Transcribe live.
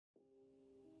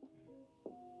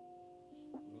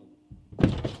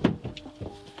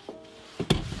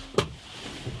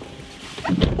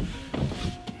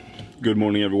Good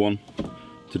morning everyone.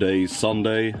 Today is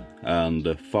Sunday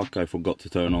and fuck, I forgot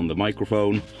to turn on the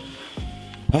microphone.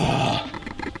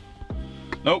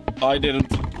 Nope, I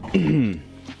didn't.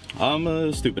 I'm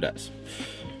a stupid ass.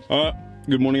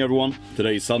 Good morning everyone.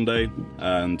 Today is Sunday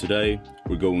and today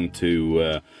we're going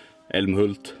to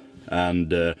Älmhult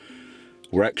and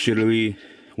we're actually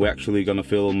gonna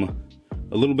film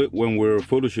a little bit when we're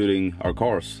photo shooting our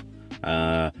cars.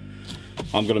 I'm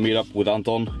gonna meet up with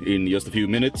Anton in just a few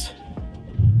minutes.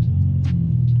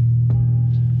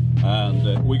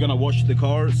 And we're gonna wash the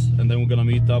cars and then we're gonna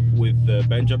meet up with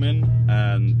Benjamin,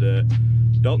 and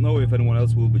don't know if anyone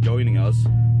else will be joining us,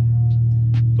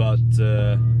 but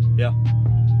yeah,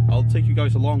 I'll take you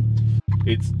guys along.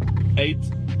 It's 8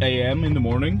 AM in the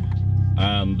morning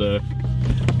and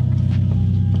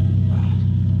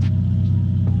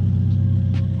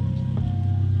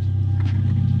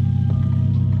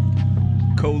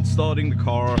cold starting the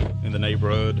car in the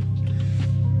neighborhood.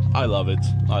 I love it,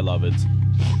 I love it.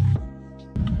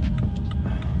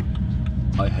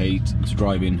 I hate to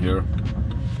drive in here.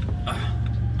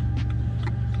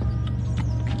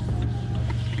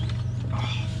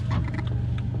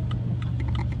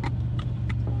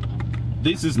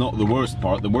 This is not the worst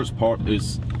part. The worst part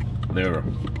is there.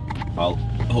 Hold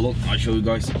on, I'll show you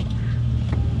guys.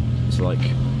 It's like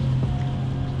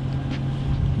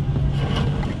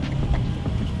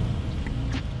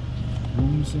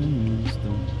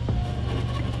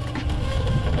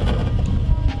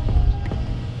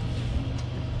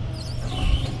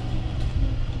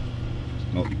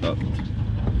not that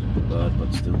bad,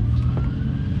 but still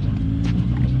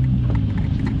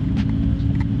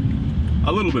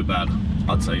a little bit bad,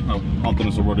 I'd say. Oh, Anton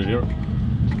is already here.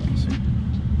 Let's see.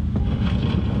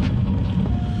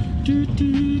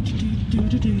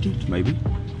 Maybe.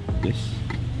 Yes.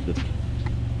 Look.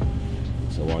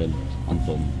 It's a while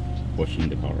Anton washing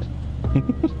the car.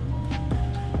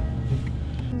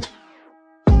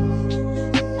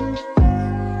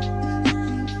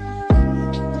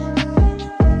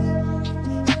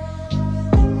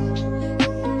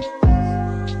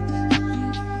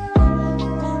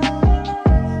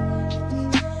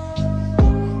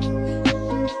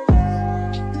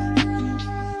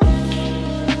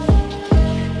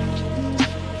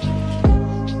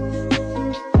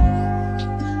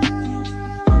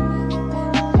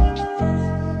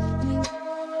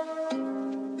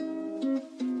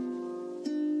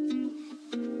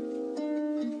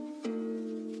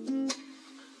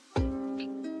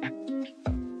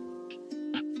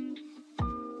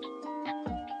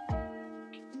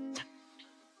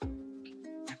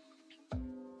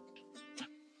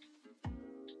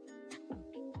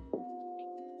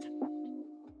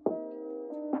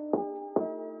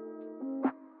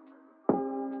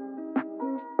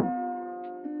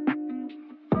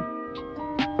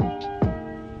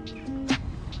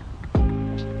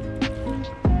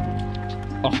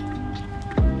 Oh.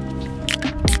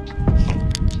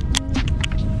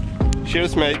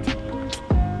 Cheers, mate.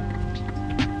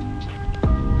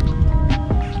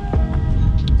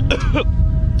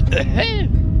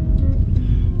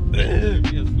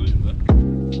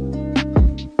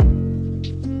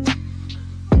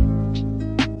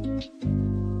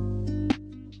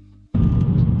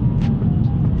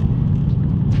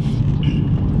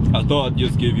 I thought I'd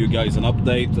just give you guys an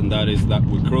update, and that is that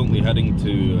we're currently heading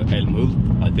to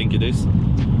Älmhult, I think it is.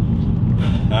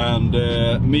 And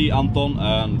me, Anton,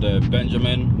 and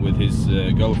Benjamin with his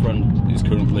girlfriend is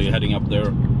currently heading up there.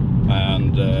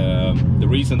 And the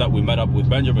reason that we met up with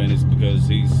Benjamin is because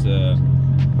he's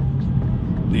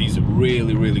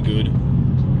really good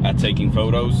at taking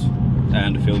photos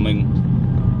and filming,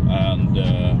 and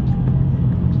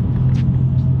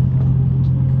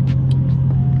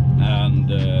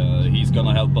he's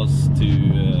gonna help us to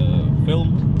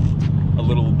film a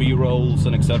little B-rolls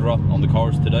and etc. on the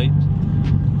cars today.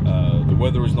 The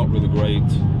weather is not really great,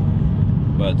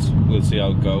 but we'll see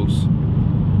how it goes.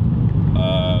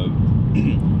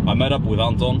 I met up with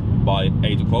Anton by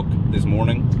 8 o'clock this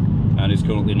morning and it's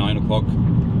currently 9 o'clock.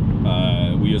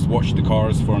 We just washed the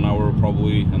cars for an hour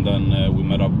probably, and then we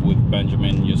met up with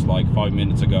Benjamin just like 5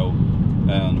 minutes ago,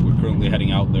 and we're currently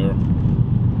heading out there.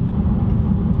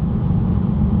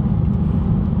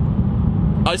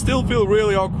 I still feel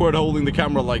really awkward holding the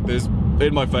camera like this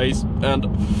in my face, and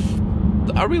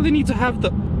I really need to have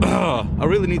the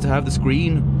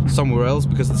screen somewhere else,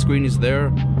 because the screen is there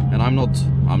and I'm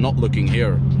not looking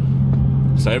here.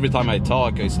 So every time I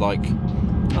talk it's like,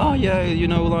 oh yeah, you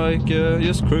know, like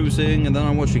just cruising, and then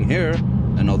I'm watching here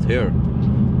and not here.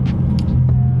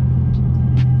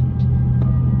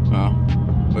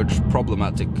 Which is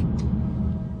problematic.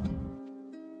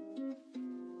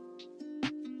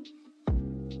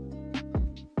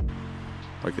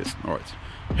 like this. All right.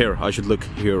 Here, I should look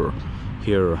here.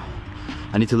 Here.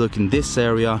 I need to look in this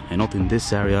area and not in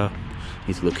this area. I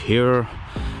need to look here.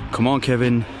 Come on,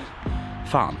 Kevin.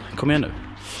 Fan, kom igen nu.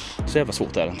 Så jävla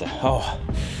svårt är det inte.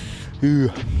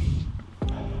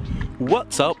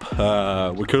 What's up?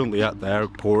 We're currently at the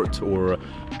airport, or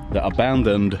the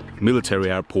abandoned military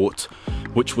airport,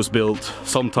 which was built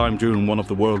sometime during one of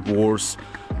the world wars.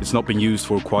 It's not been used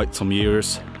for quite some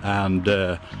years, and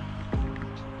I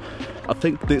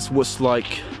think this was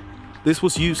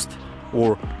used,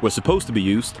 or was supposed to be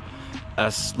used,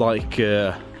 as like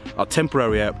a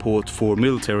temporary airport for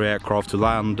military aircraft to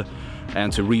land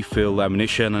and to refill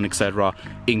ammunition and etc.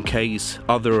 in case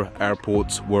other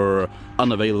airports were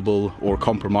unavailable or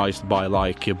compromised by,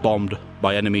 like, bombed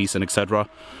by enemies and etc.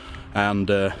 And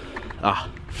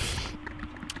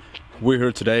we're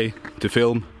here today to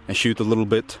film and shoot a little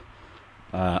bit.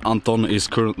 Anton is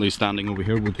currently standing over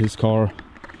here with his car,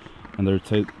 and they're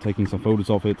taking some photos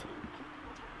of it,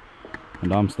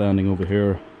 and I'm standing over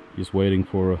here just waiting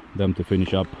for them to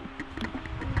finish up.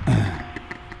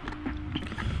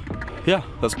 Yeah,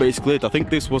 that's basically it. I think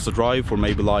this was a drive for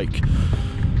maybe like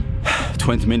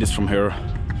 20 minutes from here.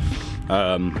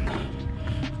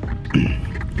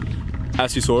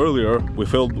 As you saw earlier, we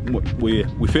filmed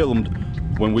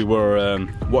when we were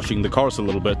washing the cars a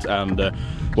little bit, and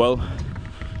well,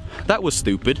 that was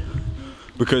stupid,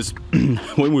 because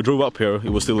when we drove up here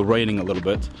it was still raining a little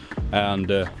bit, and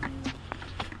the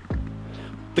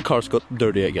cars got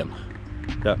dirty again.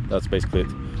 Yeah, that's basically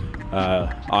it.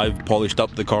 I've polished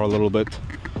up the car a little bit,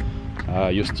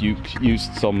 just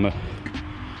used some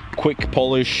quick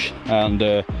polish and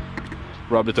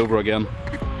rubbed it over again.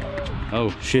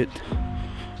 Oh shit.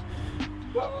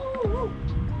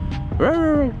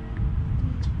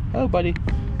 Oh buddy.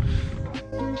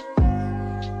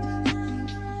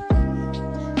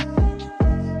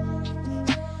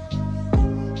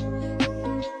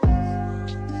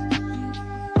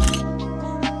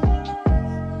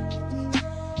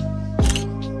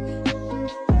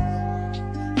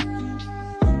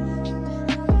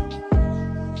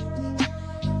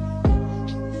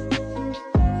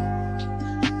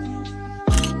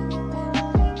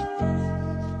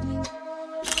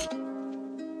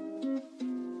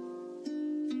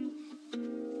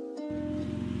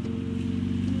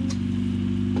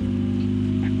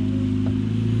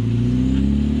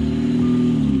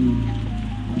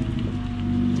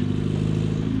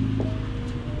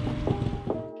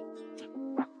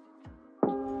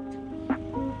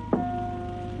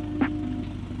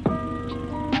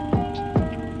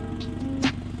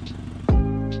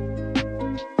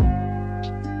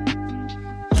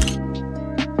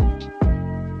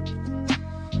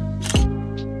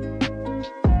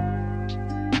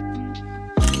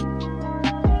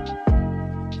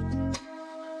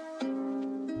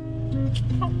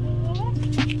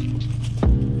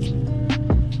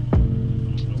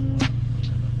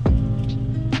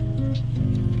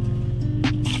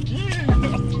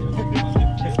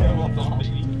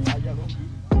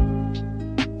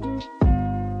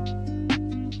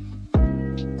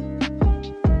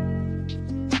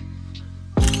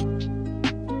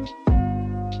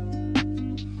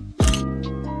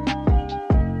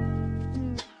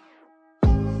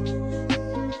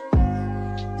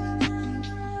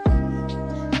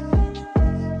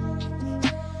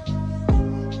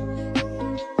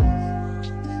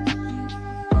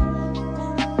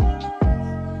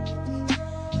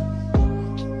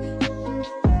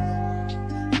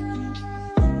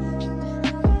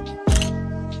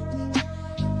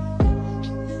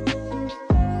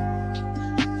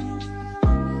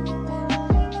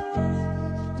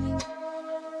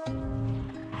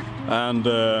 And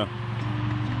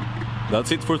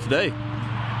that's it for today.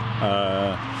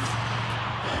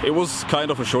 It was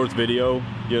kind of a short video,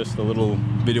 just a little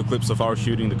video clips of our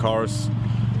shooting the cars,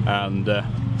 and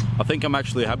I think I'm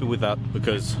actually happy with that,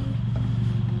 because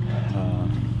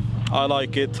I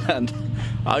like it, and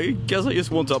I guess I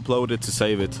just want to upload it to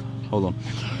save it. Hold on.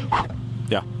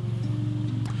 Yeah.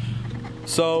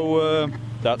 So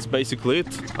that's basically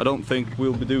it. I don't think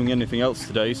we'll be doing anything else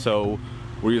today, so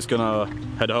we're just gonna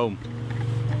head home.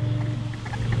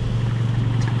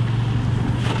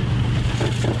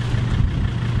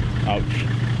 Ouch.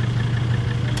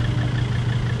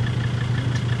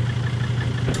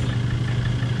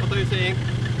 What are you saying?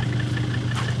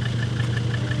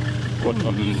 What?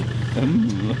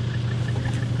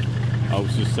 I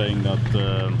was just saying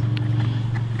that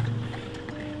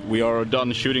we are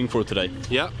done shooting for today.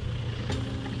 Yeah.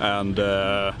 And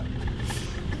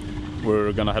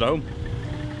we're gonna head home.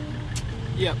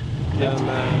 Yeah.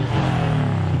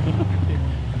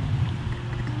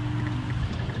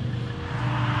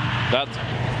 That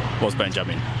was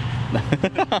Benjamin.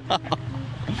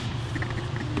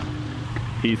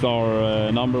 He's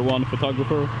our number one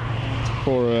photographer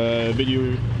for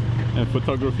video and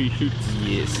photography shoots.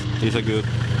 Yes, he's good.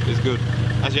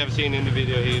 As you have seen in the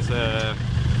video, he's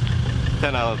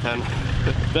 10 out of 10.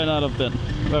 10 out of 10.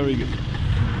 Very good.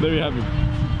 There you have it.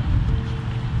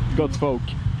 God's folk.